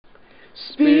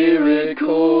Spirit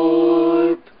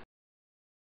Corp.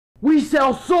 We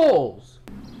sell souls!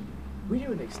 We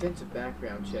do an extensive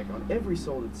background check on every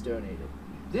soul that's donated.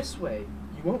 This way,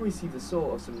 you won't receive the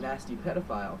soul of some nasty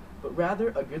pedophile, but rather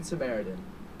a good Samaritan.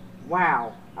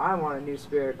 Wow, I want a new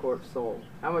Spirit Corp soul.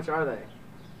 How much are they?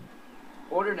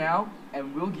 Order now,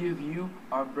 and we'll give you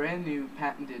our brand new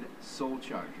patented soul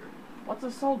charger. What's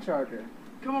a soul charger?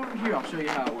 Come over here, I'll show you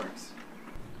how it works.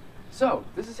 So,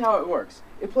 this is how it works.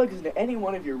 It plugs into any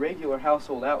one of your regular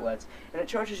household outlets, and it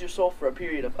charges your soul for a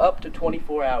period of up to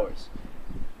 24 hours.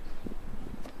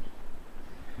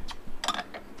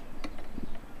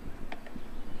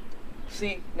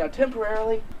 See, now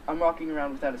temporarily, I'm rocking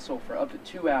around without a soul for up to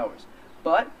 2 hours.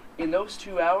 But, in those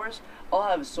 2 hours, I'll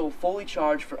have a soul fully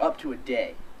charged for up to a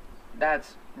day.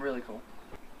 That's really cool.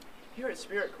 Here at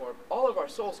Spirit Corp, all of our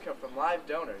souls come from live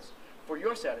donors for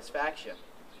your satisfaction.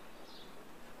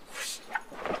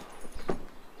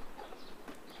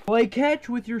 Play catch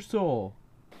with your soul.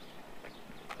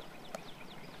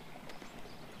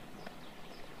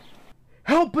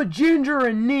 Help a ginger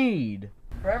in need.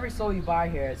 For every soul you buy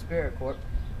here at Spirit Corp,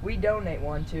 we donate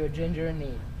one to a ginger in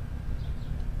need.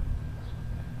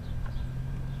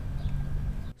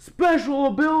 Special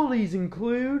abilities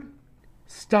include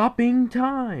stopping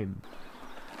time.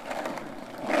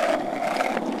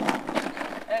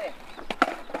 Hey,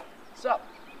 what's up?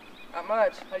 Not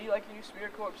much. How do you like your new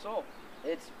Spirit Corp soul?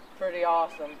 It's pretty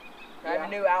awesome. I have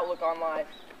a new outlook on life.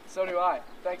 So do I.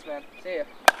 Thanks, man. See ya.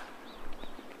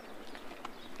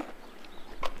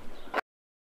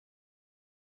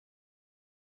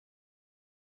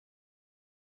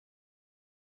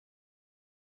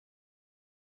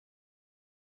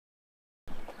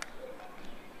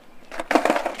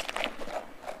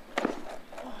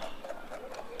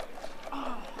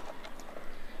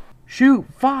 Shoot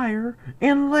fire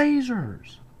and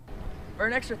lasers. For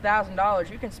an extra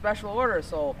 $1,000, you can special order a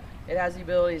soul. It has the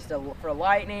abilities for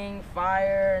lightning,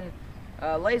 fire,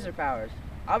 and laser powers.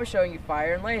 I'll be showing you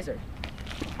fire and laser.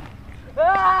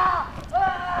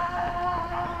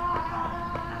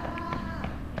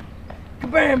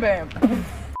 Bam bam!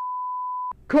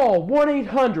 Call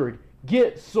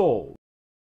 1-800-GET-SOLD.